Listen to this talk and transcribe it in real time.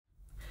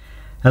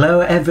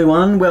Hello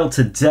everyone, well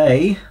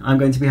today I'm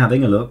going to be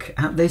having a look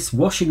at this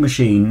washing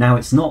machine. Now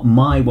it's not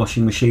my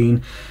washing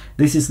machine,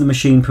 this is the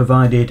machine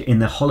provided in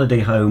the holiday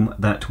home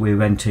that we're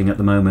renting at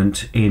the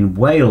moment in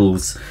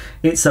Wales.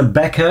 It's a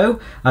Beko.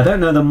 I don't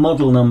know the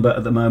model number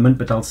at the moment,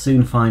 but I'll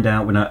soon find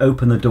out when I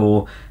open the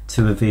door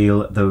to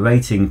reveal the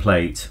rating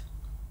plate.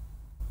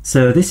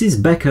 So this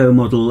is Beko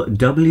model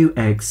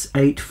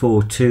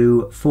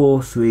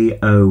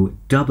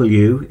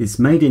WX84243OW. It's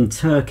made in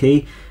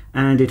Turkey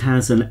and it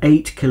has an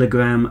 8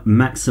 kilogram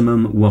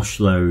maximum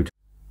wash load.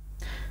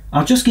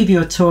 I'll just give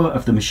you a tour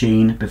of the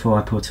machine before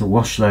I put a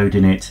wash load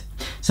in it.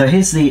 So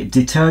here's the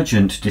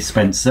detergent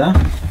dispenser.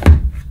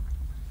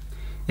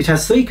 It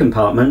has 3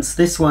 compartments.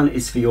 This one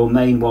is for your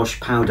main wash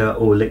powder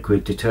or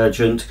liquid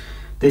detergent.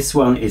 This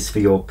one is for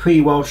your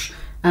pre-wash,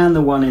 and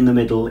the one in the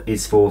middle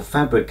is for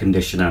fabric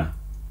conditioner.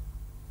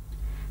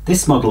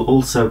 This model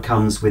also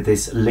comes with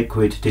this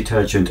liquid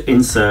detergent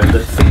insert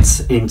that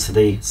fits into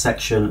the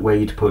section where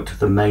you'd put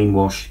the main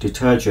wash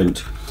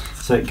detergent.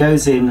 So it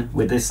goes in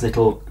with this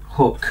little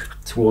hook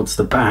towards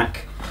the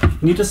back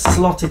and you just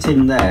slot it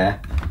in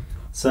there.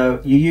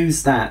 So you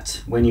use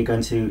that when you're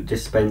going to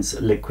dispense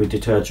liquid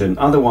detergent.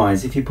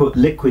 Otherwise, if you put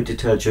liquid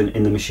detergent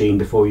in the machine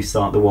before you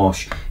start the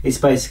wash, it's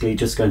basically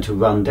just going to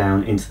run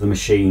down into the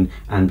machine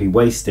and be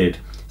wasted.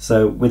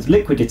 So with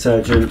liquid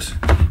detergent,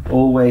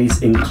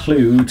 always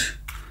include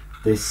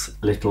this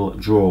little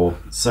drawer.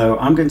 So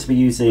I'm going to be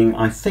using,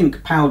 I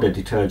think, powder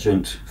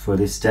detergent for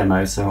this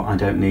demo, so I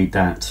don't need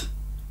that.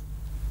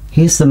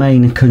 Here's the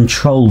main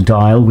control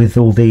dial with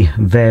all the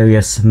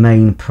various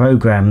main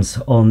programs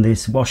on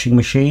this washing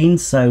machine.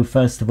 So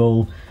first of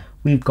all,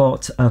 we've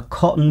got a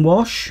cotton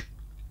wash,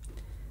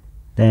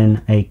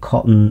 then a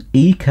cotton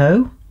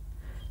eco,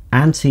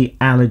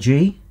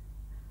 anti-allergy,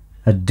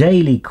 a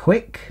daily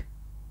quick,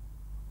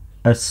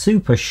 a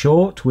super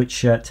short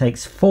which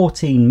takes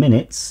 14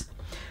 minutes,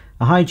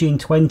 a hygiene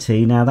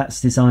 20. Now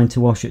that's designed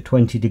to wash at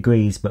 20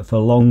 degrees but for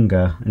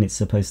longer, and it's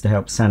supposed to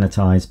help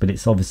sanitize, but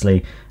it's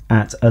obviously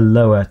at a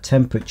lower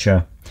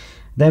temperature.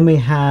 Then we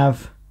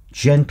have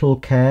gentle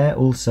care,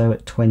 also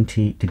at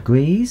 20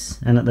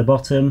 degrees, and at the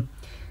bottom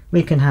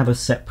we can have a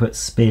separate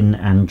spin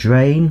and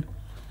drain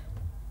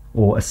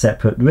or a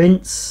separate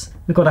rinse.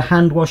 We've got a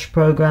hand wash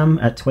program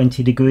at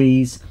 20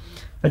 degrees,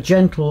 a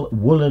gentle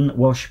woolen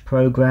wash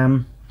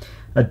program,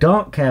 a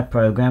dark care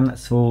program,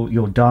 that's for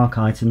your dark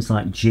items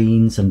like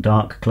jeans and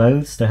dark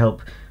clothes to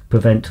help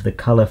prevent the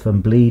colour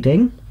from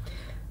bleeding.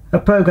 A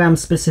program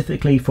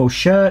specifically for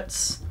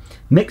shirts.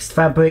 Mixed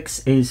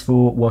fabrics is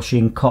for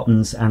washing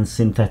cottons and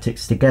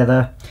synthetics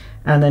together.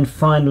 And then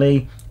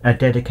finally, a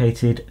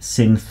dedicated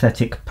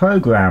synthetic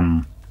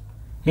program.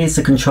 Here's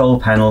the control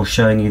panel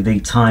showing you the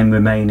time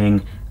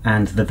remaining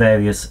and the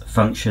various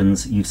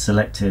functions you've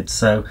selected.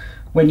 So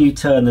when you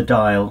turn the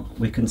dial,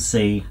 we can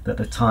see that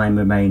the time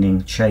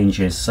remaining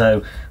changes.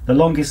 So the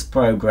longest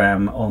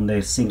program on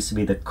this seems to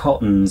be the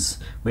cottons,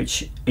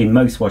 which in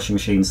most washing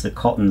machines, the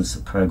cottons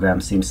program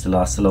seems to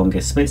last the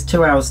longest, but it's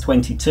 2 hours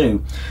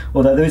 22.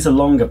 Although there is a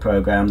longer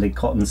program, the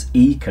cottons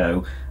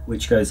eco,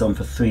 which goes on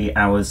for 3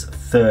 hours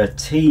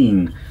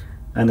 13.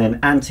 And then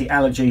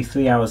anti-allergy,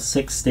 3 hours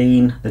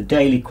 16. The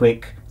daily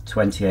quick,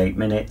 28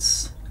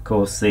 minutes. Of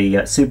course,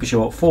 the super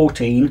short,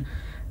 14.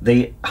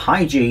 The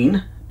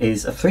hygiene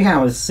is 3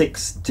 hours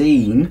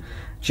 16,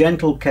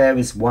 gentle care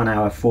is 1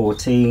 hour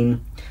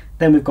 14,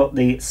 then we've got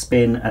the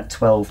spin at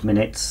 12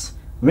 minutes,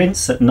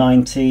 rinse at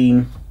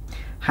 19,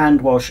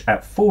 hand wash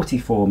at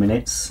 44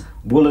 minutes,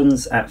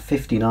 woolens at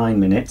 59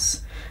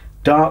 minutes,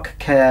 dark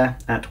care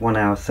at 1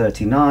 hour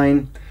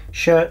 39,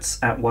 shirts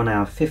at 1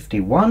 hour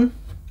 51,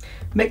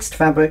 mixed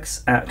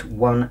fabrics at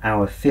 1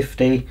 hour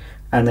 50,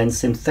 and then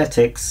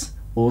synthetics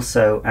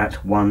also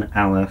at 1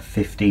 hour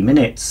 50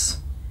 minutes.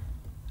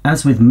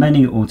 As with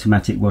many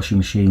automatic washing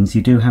machines,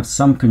 you do have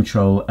some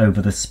control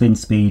over the spin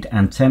speed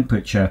and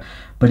temperature,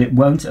 but it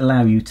won't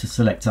allow you to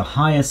select a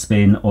higher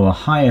spin or a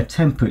higher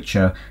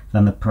temperature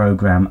than the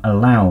program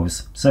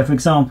allows. So for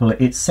example,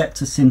 it's set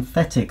to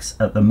synthetics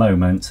at the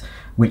moment,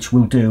 which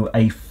will do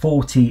a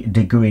 40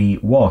 degree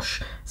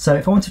wash. So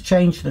if I want to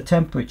change the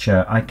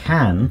temperature, I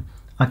can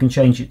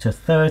change it to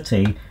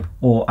 30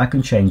 or I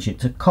can change it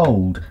to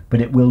cold,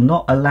 but it will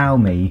not allow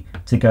me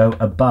to go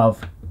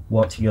above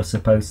what you're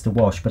supposed to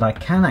wash. But I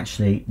can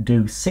actually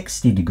do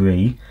 60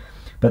 degree,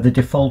 but the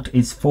default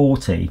is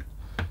 40.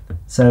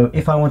 So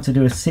if I want to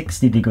do a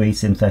 60 degree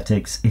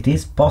synthetics, it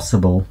is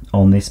possible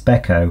on this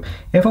Beko.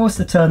 If I was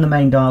to turn the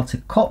main dial to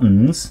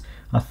cottons,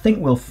 I think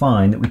we'll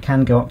find that we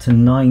can go up to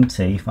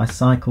 90 if I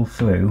cycle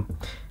through.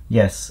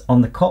 Yes,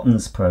 on the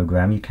cottons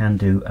program you can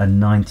do a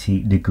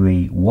 90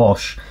 degree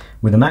wash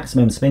with a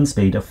maximum spin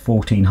speed of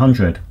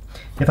 1400.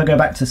 If I go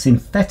back to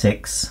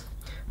synthetics,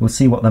 we'll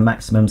see what the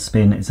maximum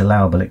spin is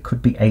allowable. It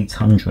could be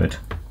 800.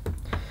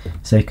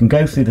 So you can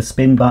go through the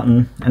spin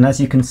button, and as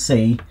you can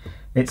see,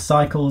 it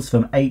cycles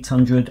from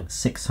 800,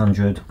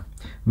 600,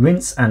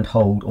 rinse and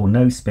hold or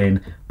no spin,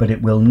 but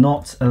it will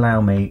not allow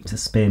me to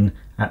spin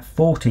at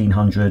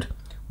 1400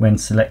 when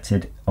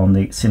selected on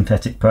the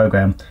synthetic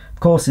program. Of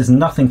course, there's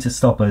nothing to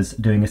stop us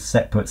doing a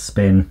separate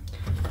spin.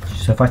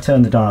 So if I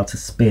turn the dial to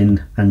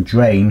spin and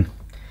drain,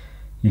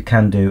 you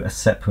can do a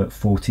separate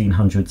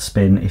 1400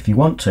 spin if you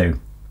want to.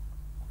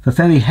 For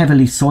very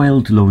heavily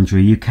soiled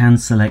laundry, you can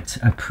select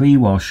a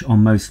pre-wash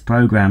on most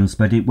programs,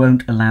 but it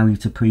won't allow you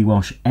to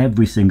pre-wash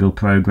every single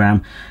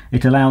program.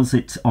 It allows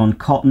it on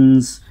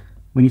cottons.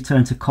 When you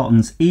turn to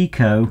Cottons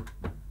Eco,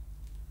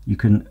 you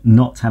can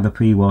not have a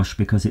pre-wash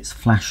because it's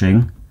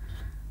flashing.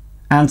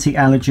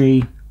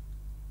 Anti-allergy,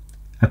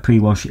 a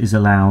pre-wash is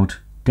allowed.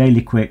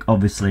 Daily Quick,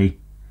 obviously,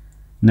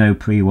 no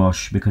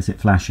pre-wash because it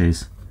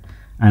flashes.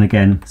 And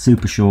again,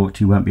 super short,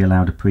 you won't be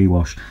allowed a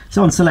pre-wash.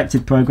 So on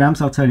selected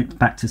programs, I'll turn it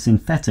back to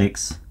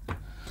synthetics,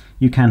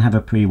 you can have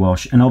a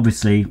pre-wash. And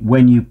obviously,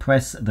 when you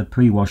press the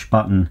pre-wash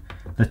button,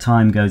 the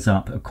time goes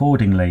up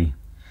accordingly.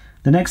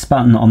 The next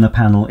button on the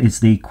panel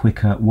is the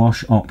quicker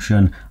wash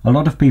option. A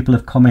lot of people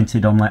have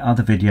commented on my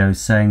other videos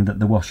saying that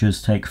the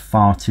washers take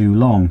far too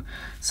long.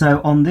 So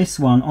on this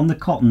one, on the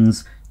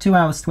cottons, 2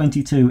 hours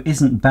 22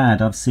 isn't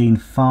bad. I've seen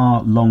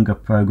far longer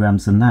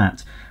programs than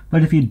that.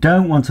 But if you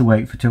don't want to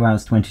wait for 2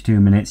 hours 22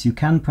 minutes, you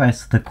can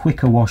press the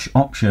quicker wash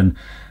option,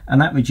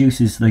 and that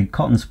reduces the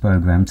cottons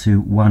program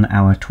to 1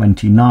 hour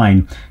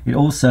 29. It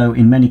also,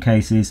 in many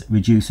cases,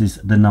 reduces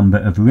the number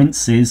of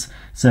rinses.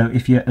 So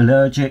if you're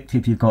allergic,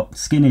 if you've got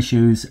skin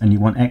issues and you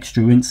want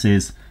extra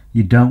rinses,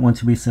 you don't want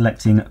to be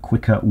selecting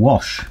quicker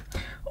wash.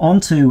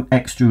 Onto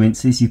extra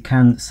rinses, you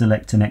can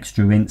select an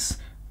extra rinse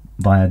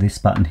via this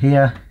button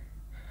here,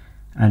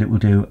 and it will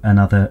do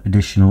another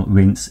additional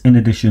rinse in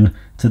addition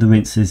to the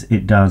rinses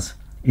it does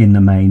in the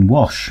main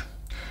wash.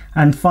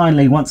 And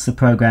finally, once the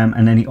program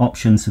and any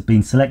options have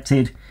been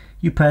selected,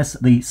 you press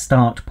the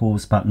start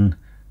pause button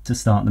to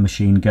start the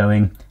machine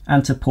going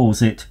and to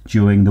pause it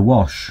during the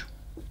wash.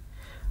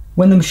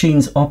 When the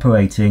machine's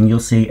operating, you'll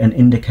see an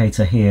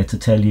indicator here to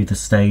tell you the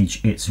stage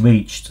it's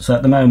reached. So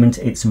at the moment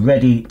it's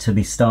ready to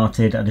be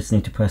started. I just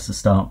need to press the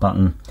start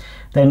button.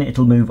 Then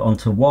it'll move on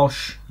to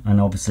wash,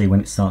 and obviously when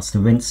it starts to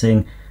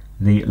rinsing,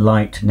 the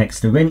light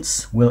next to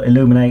rinse will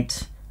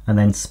illuminate and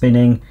then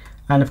spinning,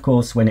 and of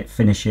course when it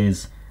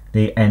finishes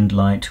the end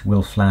light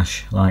will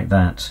flash like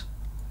that.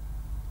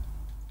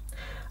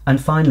 And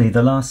finally,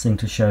 the last thing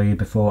to show you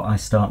before I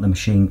start the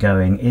machine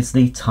going is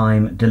the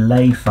time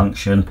delay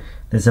function.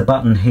 There's a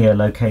button here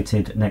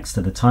located next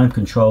to the time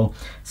control,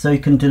 so you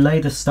can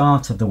delay the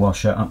start of the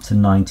washer up to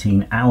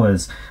 19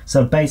 hours.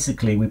 So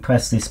basically we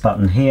press this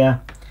button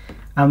here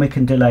and we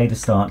can delay the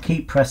start.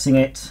 Keep pressing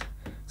it.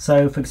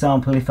 So for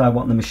example, if I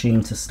want the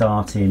machine to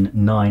start in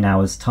 9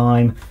 hours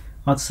time,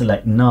 I'd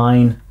select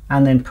 9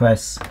 and then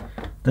press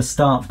the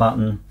start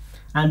button,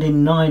 and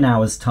in 9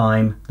 hours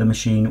time the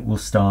machine will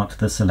start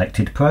the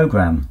selected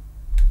program.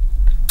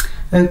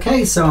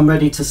 Okay, so I'm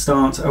ready to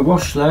start a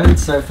wash load.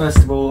 So first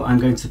of all, I'm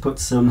going to put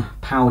some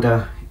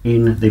powder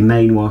in the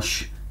main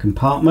wash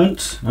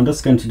compartment. I'm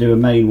just going to do a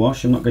main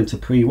wash, I'm not going to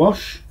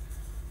pre-wash.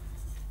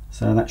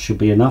 So that should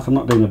be enough. I'm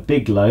not doing a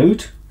big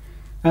load.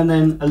 And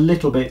then a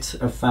little bit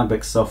of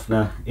fabric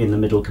softener in the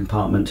middle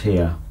compartment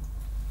here.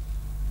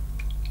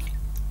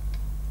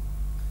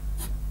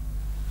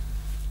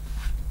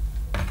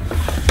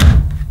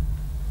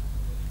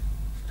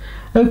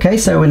 Okay,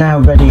 so we're now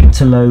ready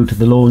to load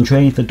the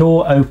laundry. The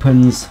door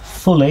opens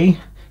fully,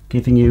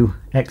 giving you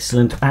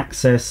excellent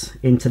access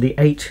into the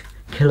 8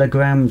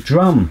 kilogram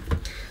drum.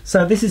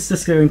 So this is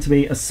just going to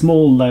be a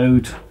small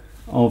load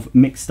of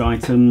mixed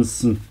items,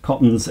 some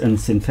cottons and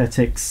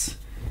synthetics,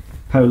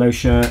 polo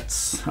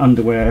shirts,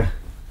 underwear,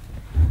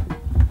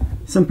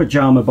 some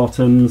pajama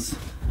bottoms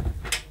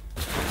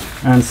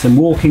and some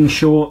walking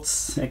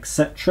shorts,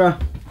 etc.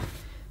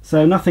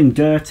 So nothing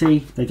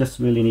dirty, they just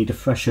really need to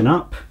freshen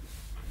up.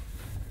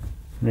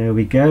 There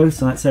we go,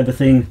 so that's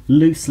everything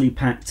loosely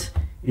packed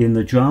in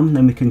the drum.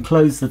 Then we can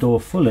close the door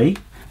fully.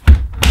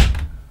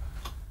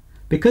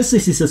 Because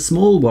this is a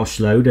small wash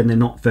load and they're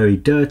not very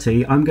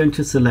dirty, I'm going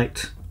to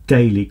select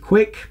Daily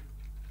Quick,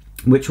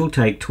 which will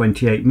take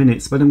 28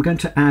 minutes, but I'm going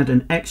to add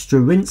an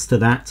extra rinse to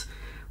that,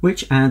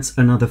 which adds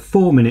another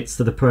 4 minutes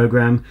to the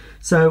program.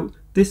 So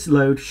this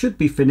load should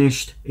be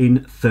finished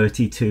in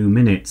 32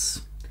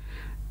 minutes.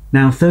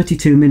 Now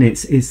 32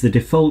 minutes is the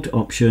default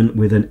option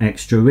with an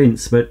extra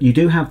rinse, but you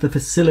do have the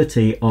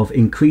facility of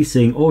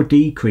increasing or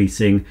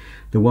decreasing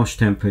the wash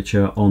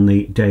temperature on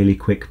the Daily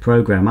Quick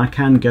program. I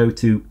can go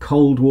to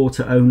cold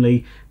water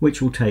only,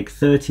 which will take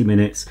 30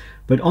 minutes,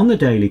 but on the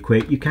Daily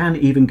Quick you can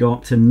even go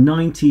up to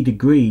 90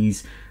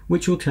 degrees,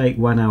 which will take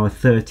 1 hour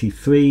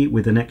 33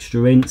 with an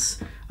extra rinse.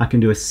 I can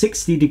do a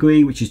 60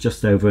 degree, which is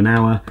just over an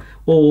hour,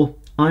 or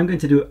I'm going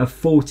to do a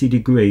 40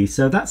 degree,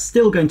 so that's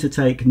still going to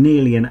take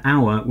nearly an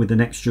hour with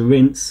an extra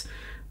rinse,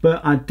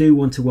 but I do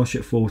want to wash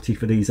at 40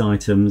 for these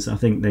items. I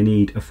think they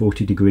need a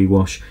 40 degree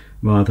wash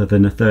rather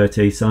than a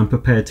 30, so I'm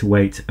prepared to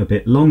wait a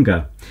bit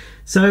longer.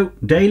 So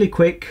Daily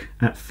Quick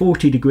at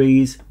 40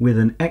 degrees with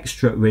an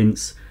extra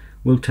rinse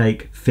will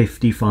take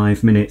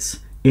 55 minutes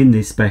in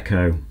this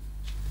Beko.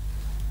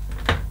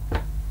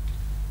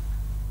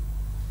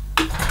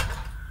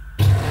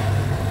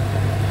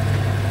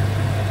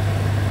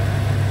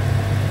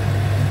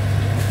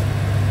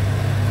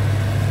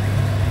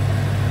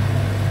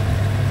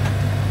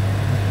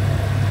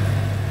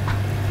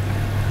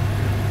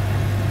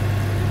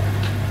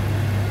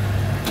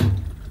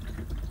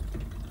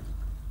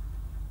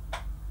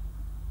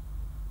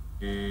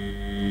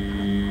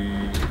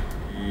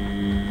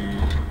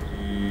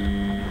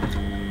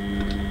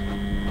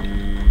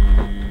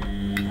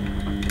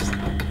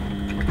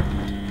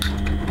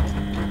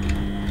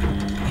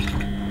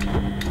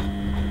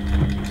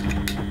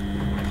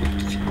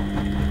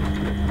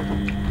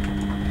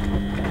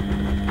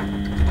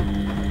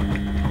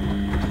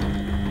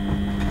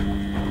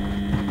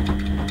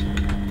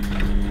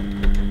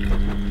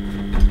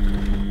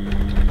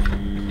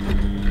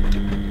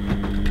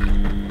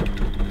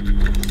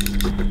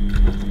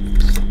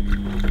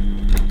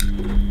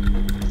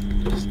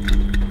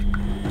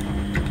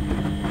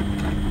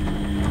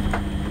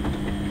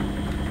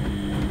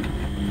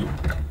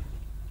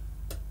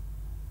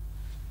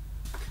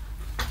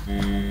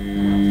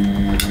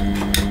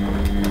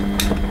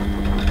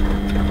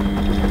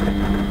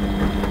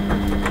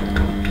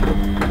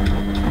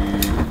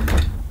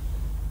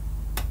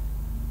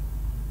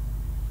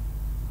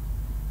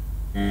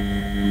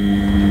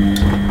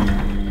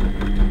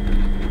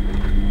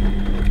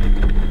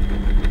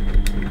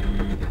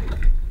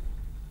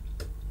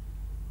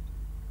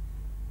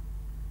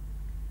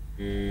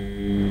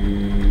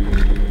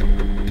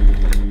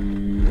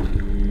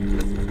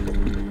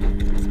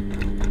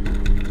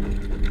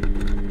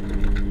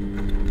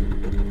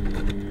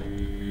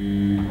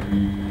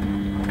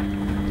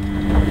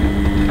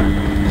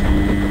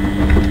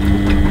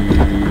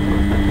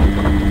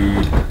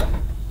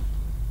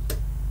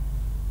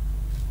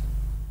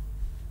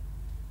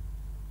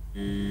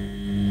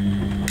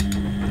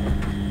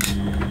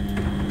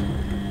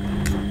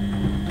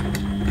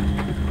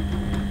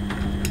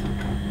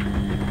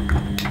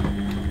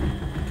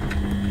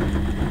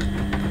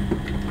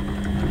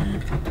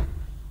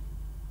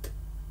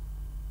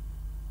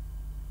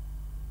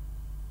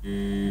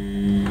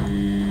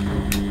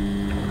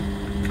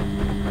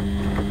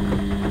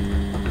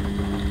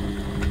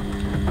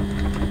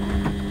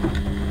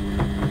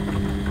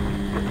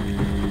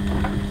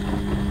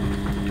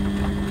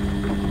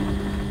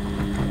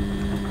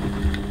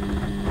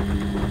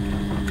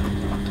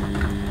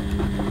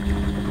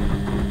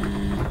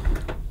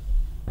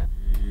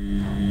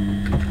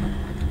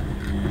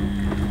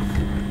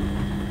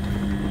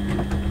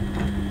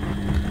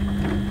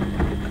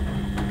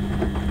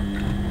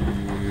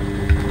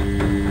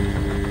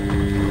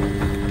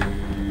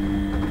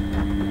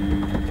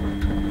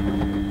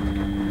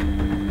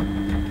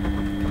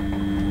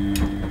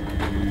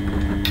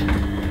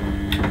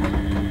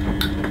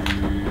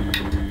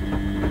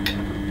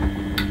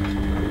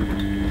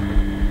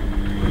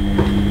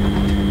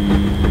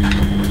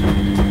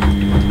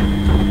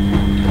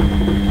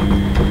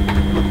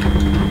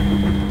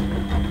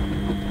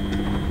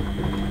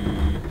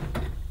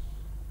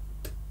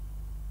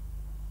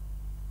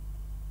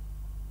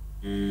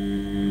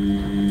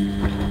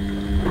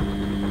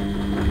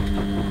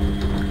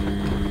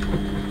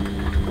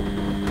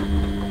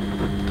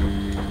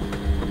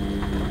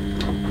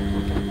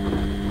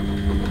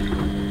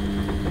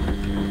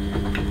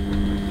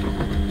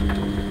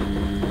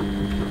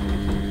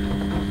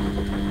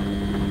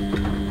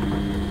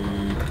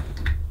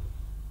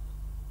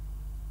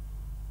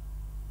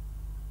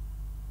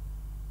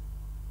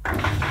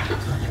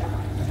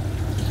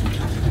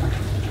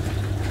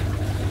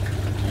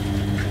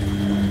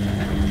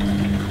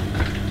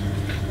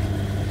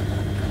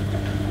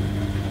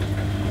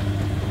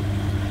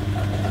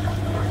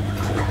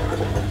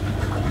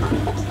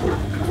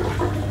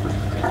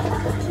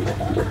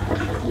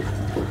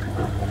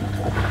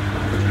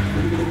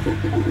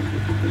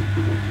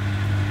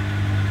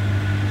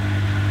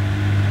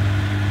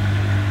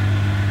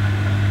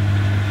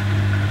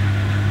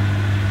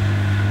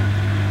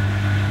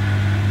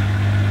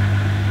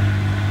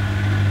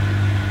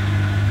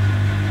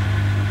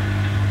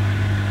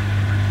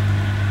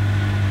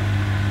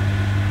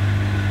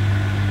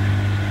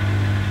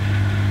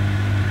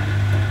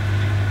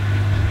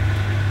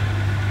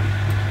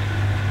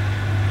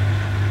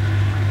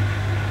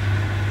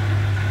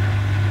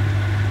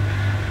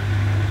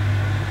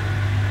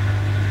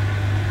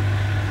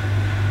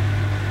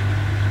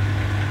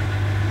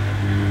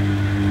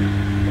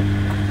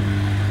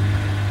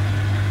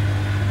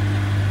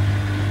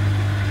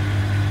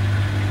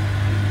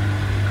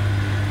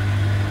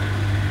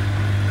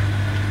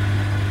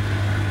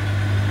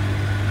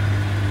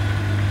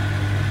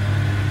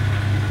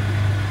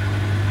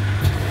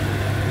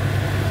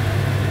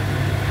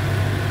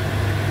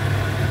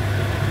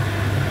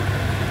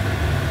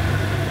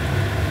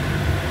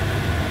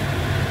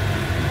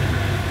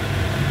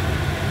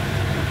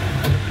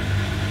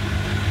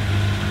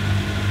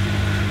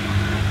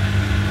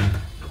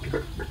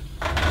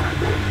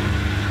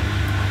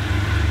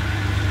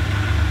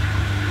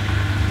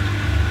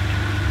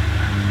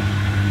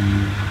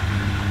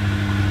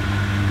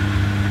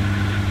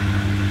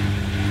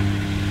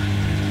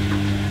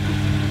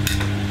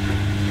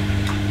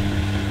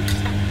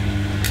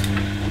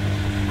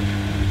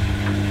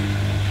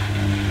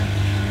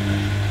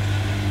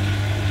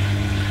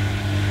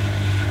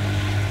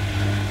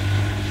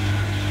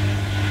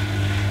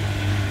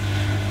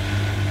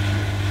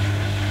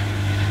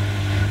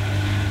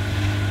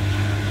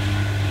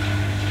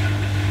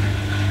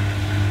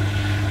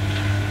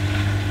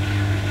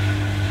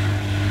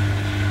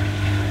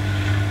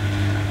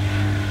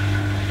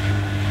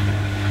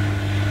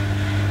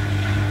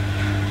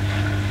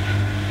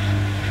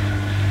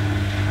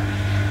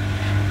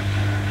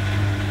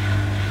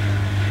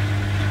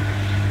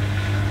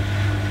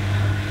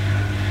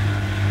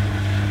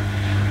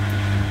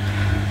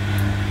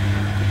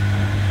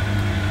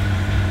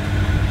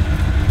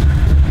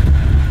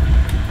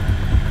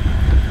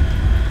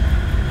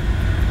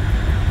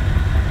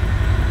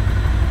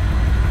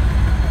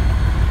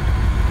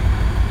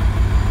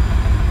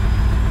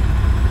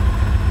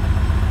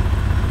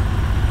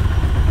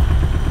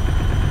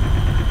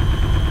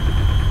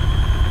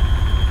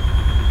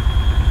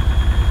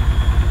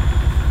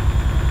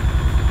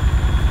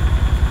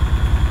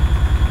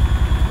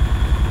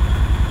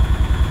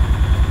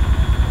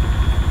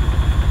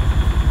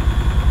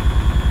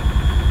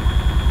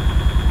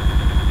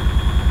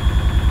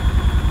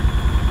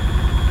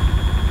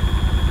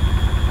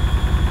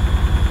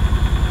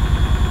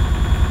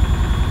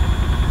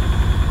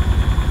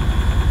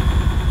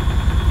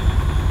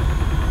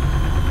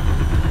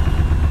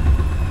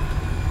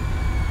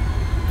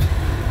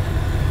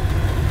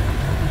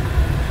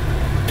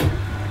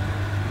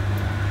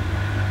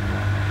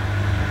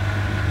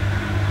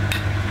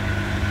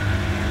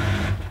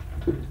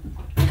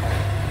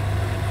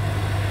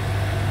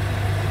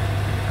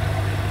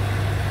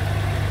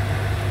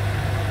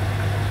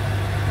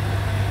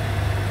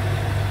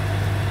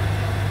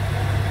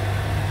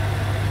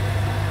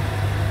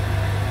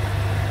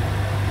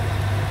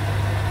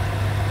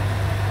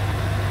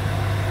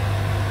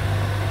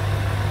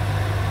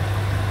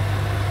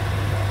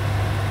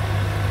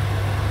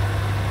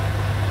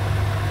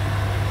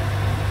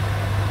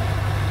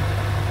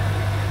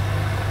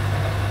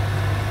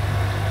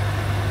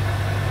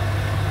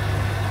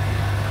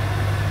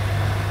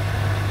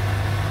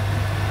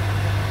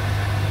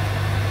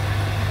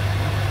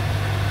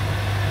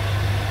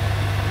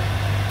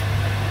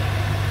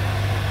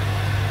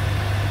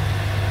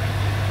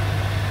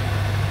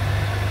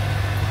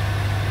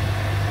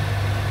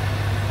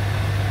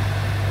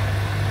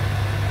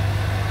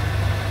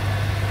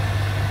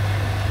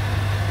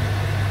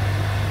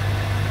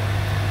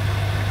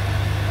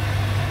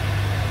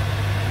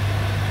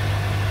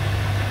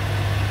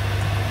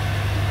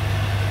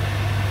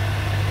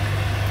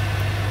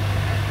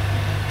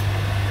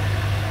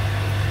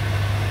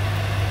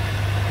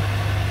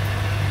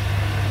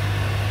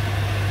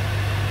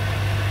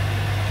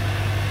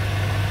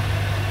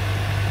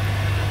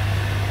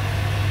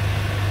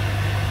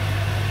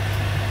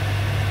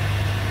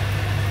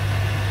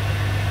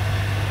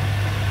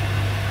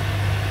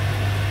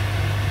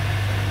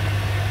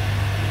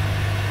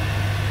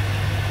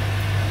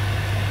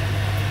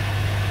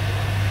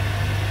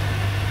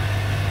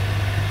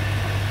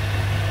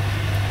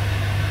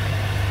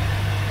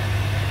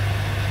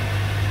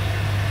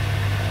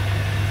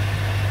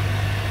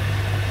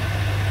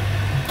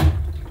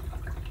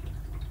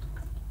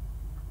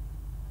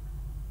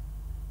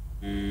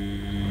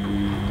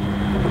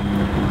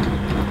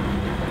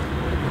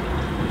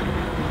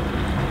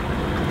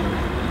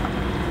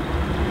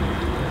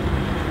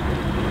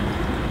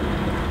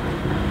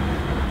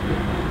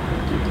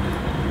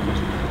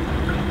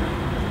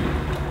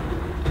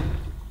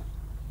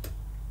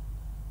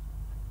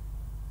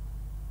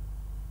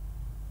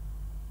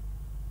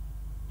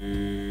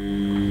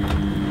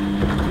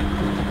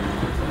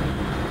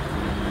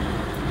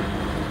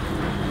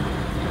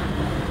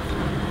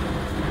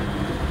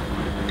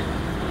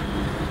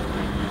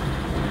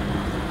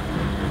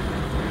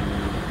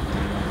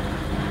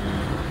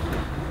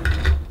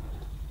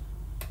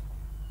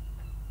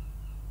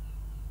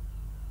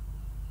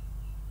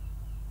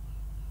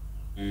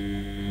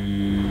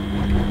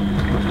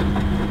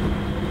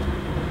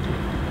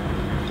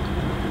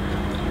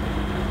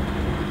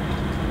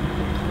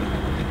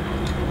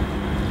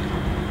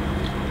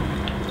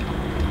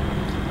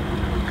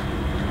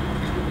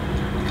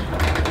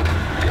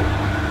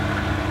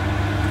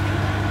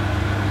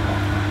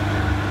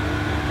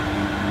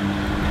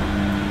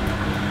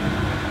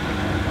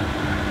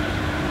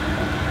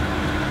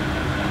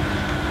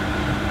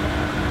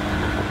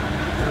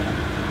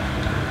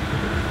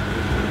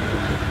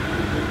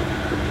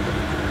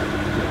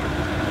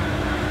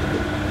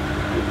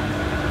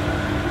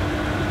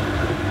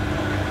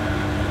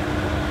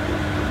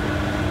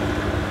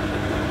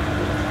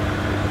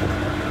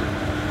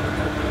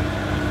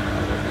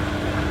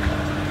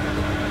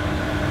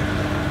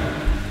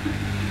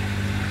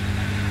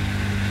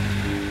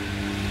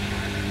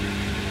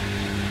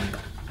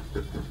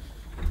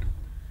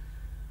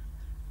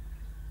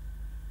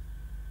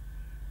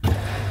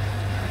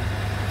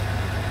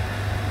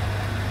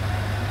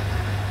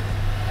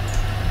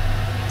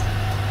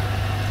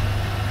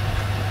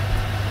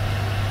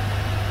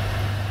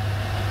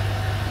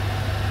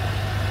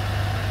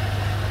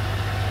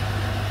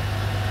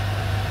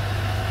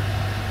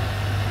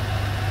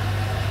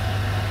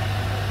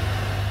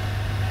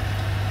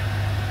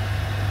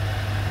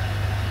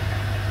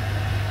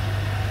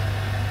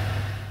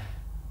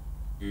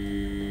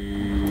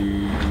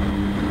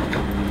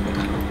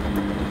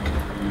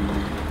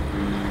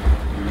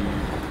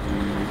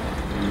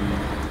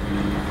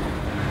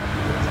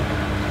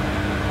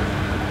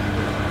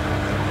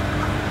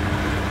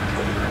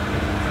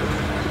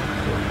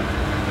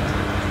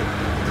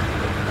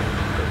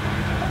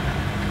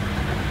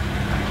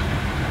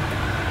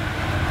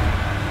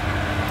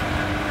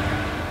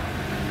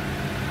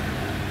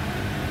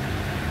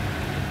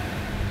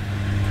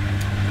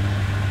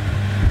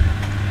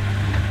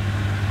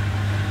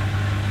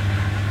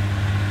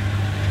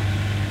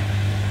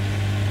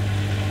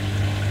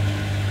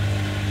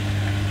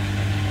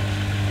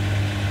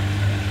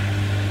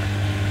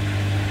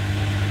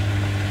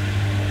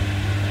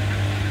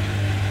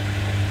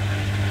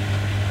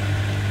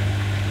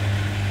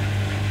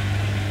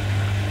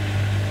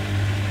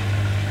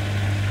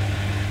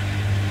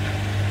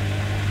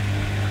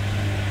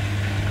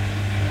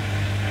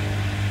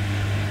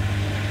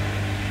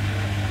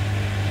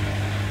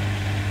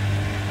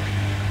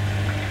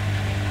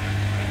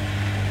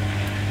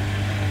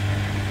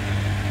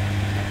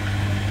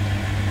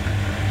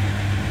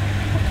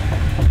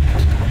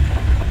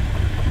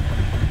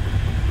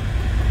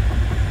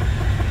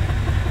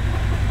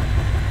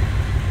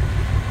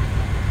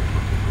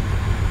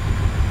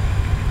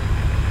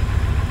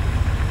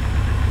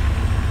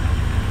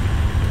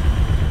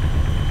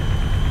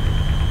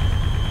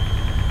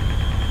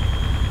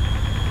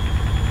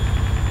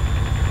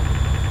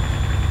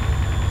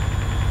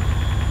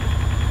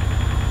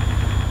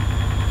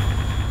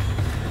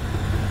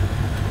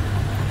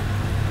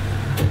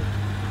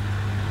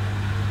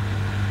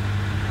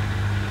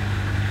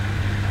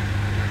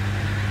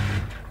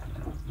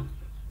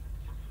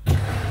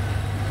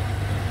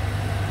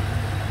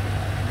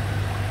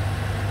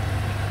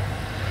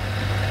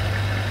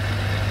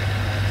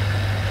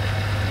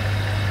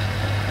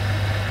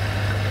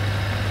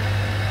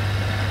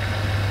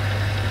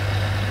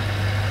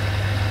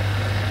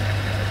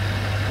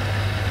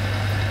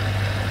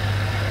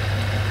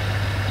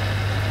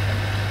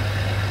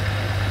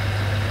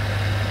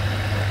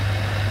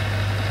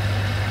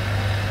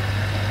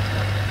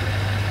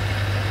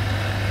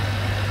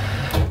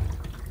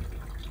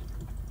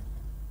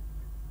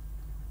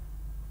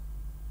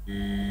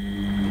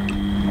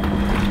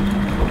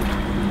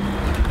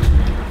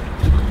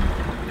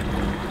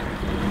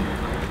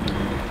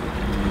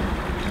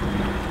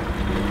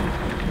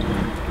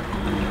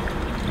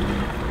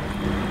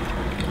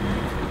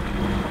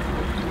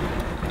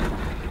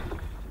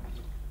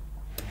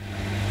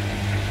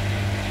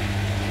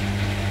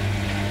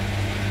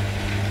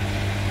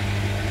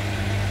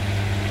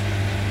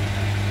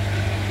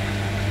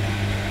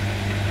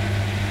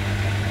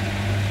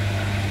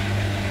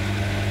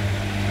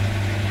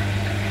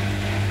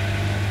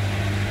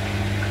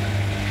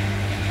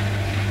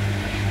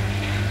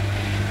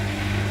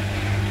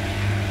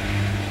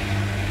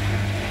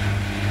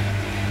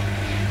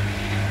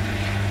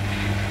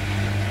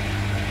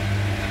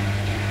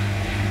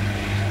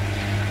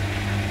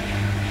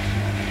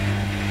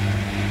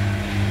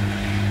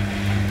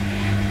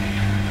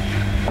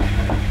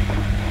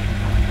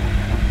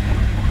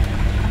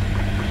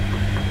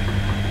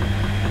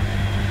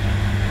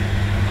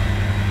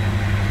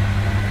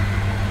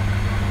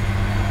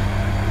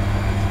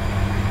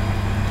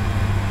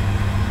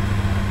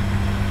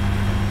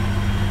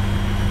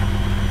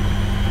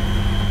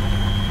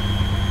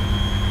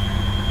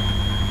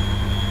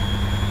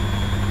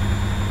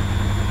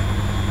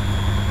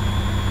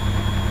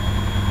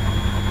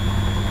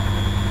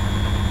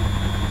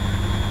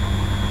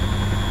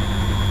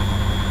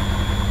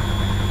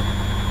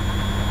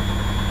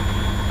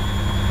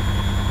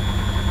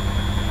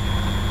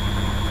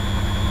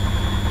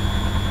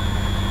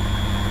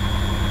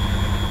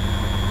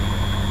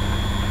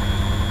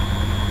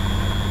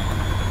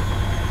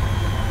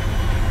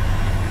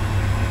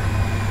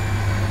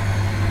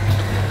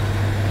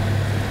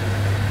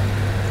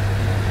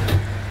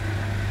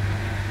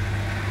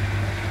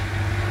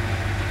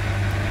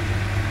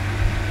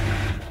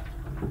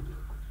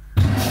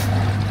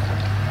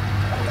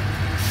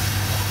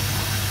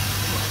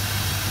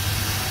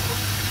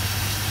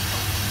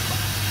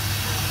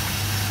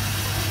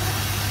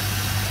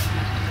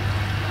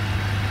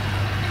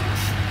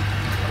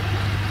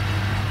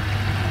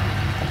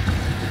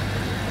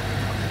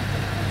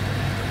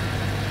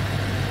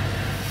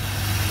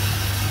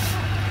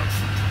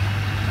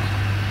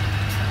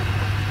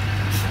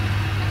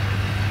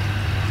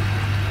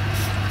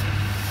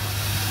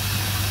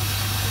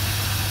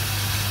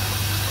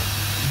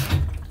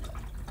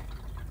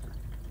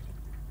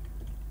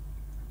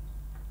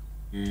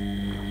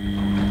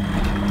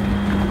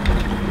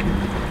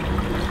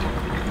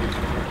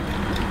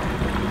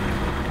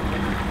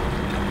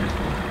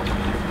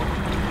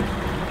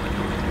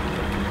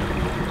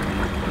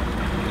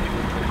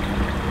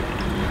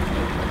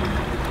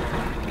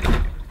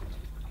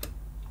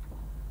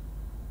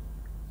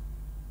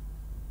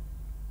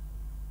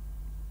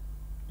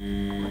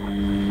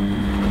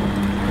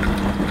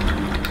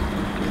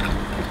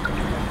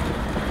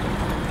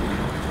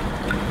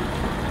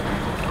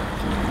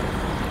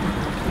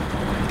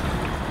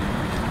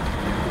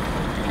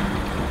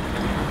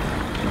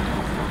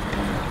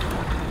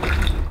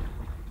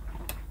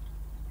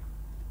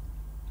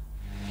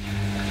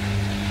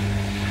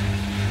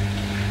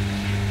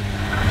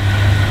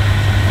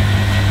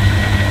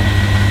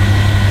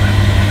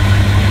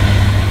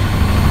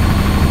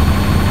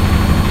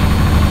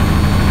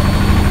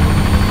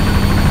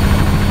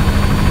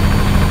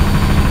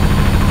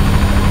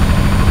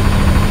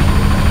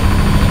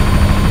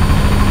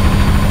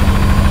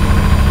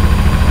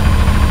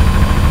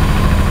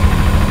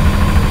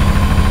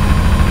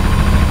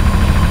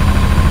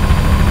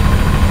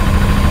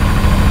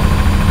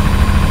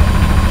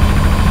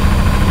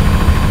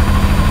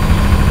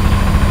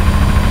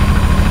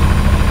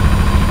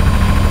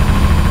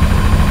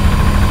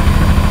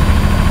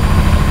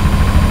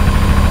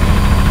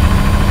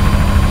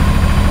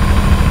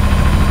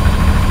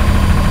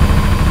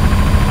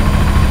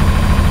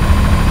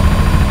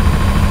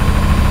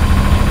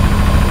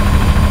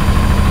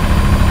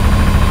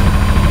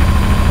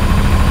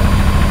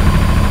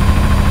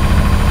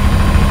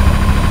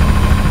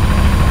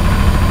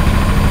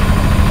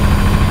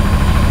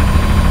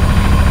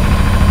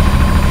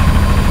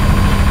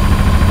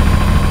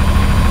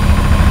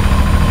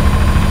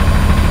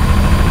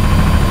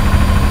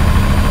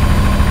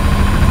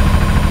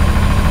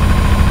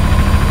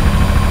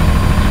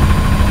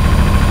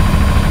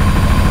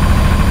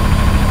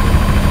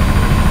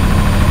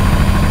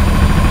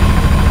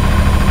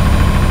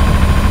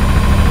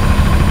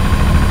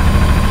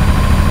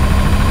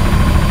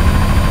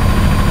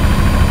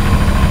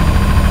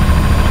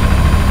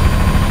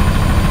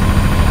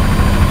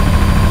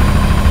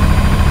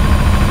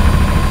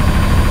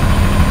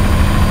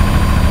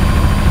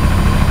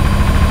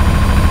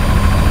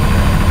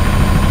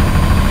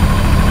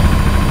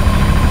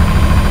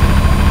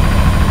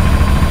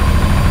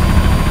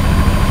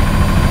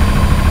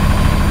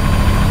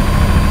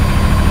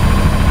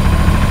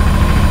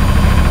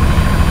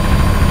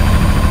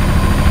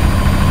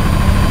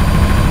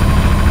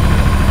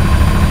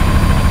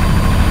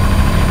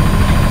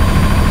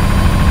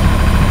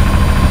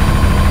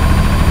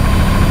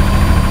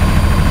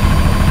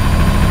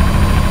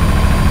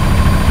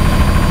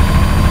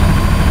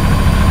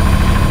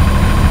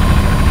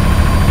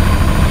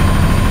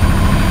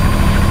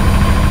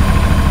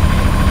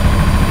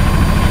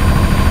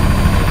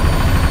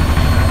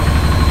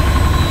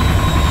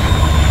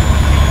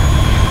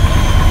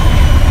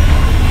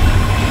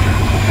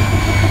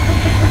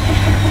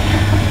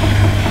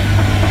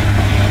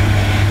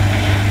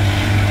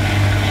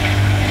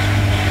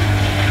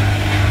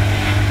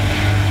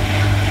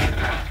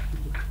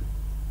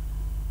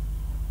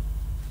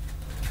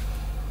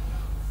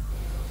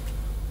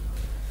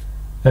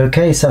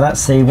 Okay, so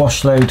that's the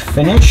wash load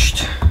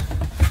finished.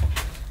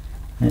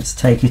 Let's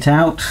take it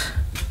out.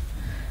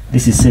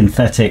 This is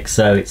synthetic,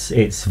 so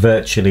it's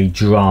virtually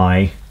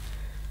dry.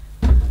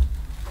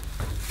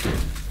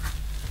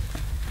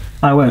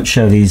 I won't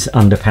show these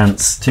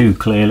underpants too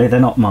clearly, they're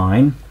not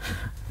mine.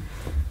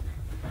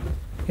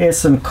 Here's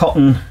some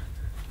cotton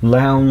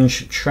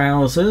lounge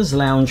trousers,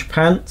 lounge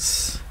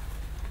pants.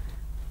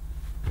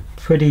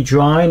 Pretty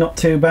dry, not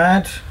too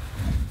bad.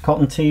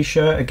 Cotton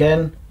t-shirt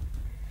again.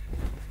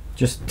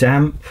 Just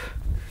damp.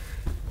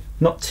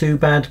 Not too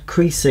bad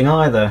creasing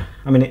either.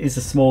 I mean, it is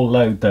a small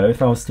load though.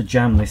 If I was to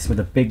jam this with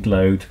a big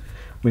load,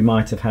 we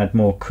might have had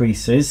more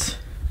creases.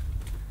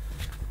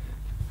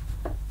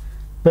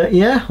 But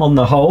yeah, on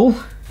the whole,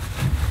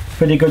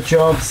 pretty good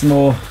job. Some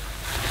more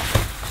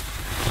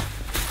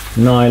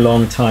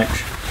nylon type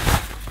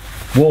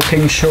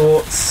walking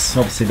shorts.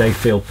 Obviously they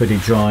feel pretty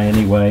dry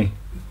anyway.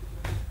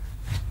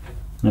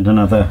 And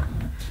another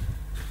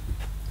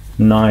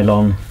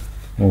nylon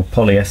or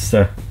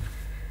polyester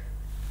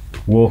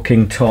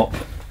walking top,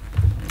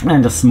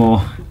 and a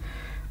small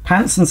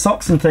pants and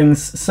socks and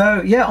things.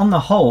 So yeah, on the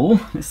whole,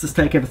 let's just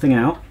take everything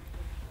out.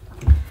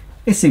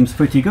 It seems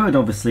pretty good.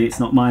 Obviously it's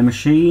not my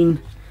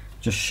machine,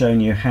 just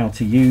showing you how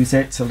to use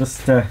it. So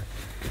just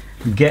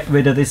get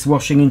rid of this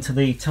washing into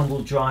the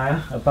tumble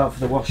dryer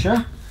above the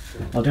washer.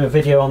 I'll do a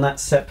video on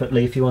that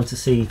separately if you want to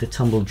see the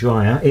tumble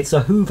dryer. It's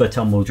a Hoover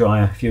tumble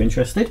dryer if you're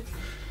interested.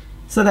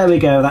 So there we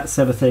go, that's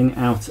everything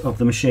out of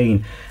the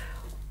machine.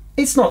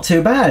 It's not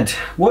too bad.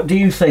 What do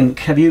you think?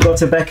 Have you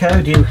got a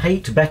Beko? Do you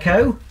hate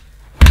Beko?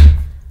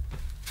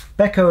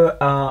 Beko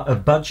are a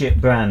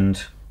budget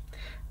brand,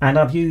 and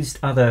I've used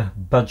other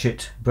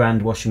budget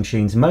brand washing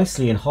machines,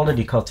 mostly in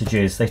holiday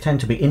cottages. They tend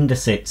to be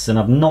Indesits, and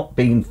I've not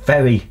been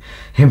very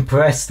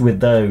impressed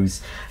with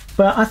those.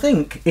 But I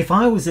think if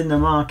I was in the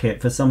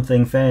market for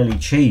something fairly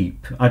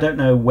cheap, I don't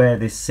know where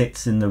this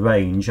sits in the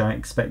range. I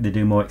expect to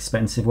do more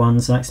expensive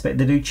ones, I expect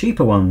to do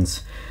cheaper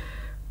ones.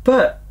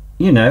 But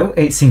you know,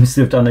 it seems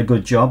to have done a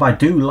good job. I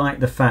do like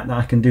the fact that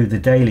I can do the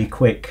daily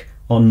quick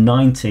on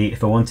 90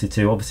 if I wanted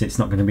to. Obviously it's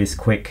not going to be as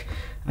quick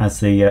as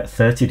the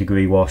 30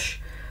 degree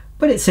wash,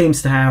 but it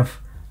seems to have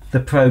the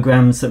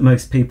programs that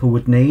most people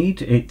would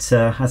need. It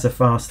has a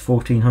fast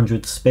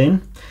 1400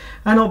 spin,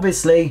 and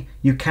obviously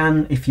you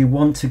can, if you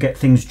want to get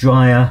things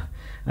drier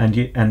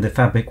and the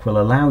fabric will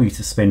allow you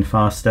to spin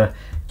faster,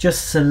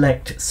 just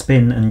select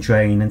spin and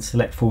drain and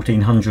select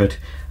 1400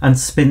 and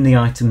spin the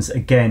items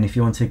again if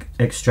you want to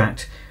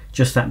extract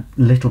just that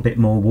little bit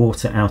more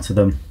water out of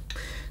them.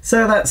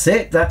 So that's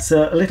it. That's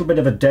a little bit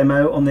of a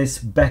demo on this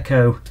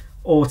Beko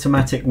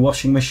automatic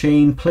washing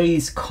machine.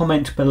 Please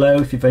comment below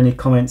if you've any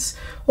comments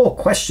or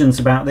questions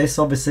about this.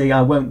 Obviously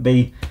I won't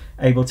be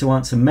able to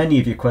answer many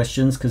of your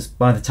questions because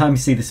by the time you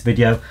see this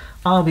video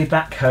I'll be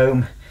back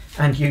home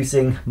and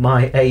using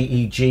my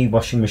AEG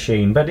washing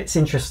machine, but it's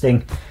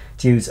interesting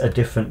to use a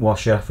different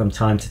washer from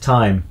time to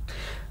time.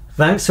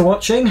 Thanks for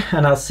watching,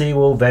 and I'll see you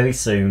all very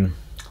soon.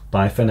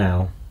 Bye for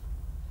now.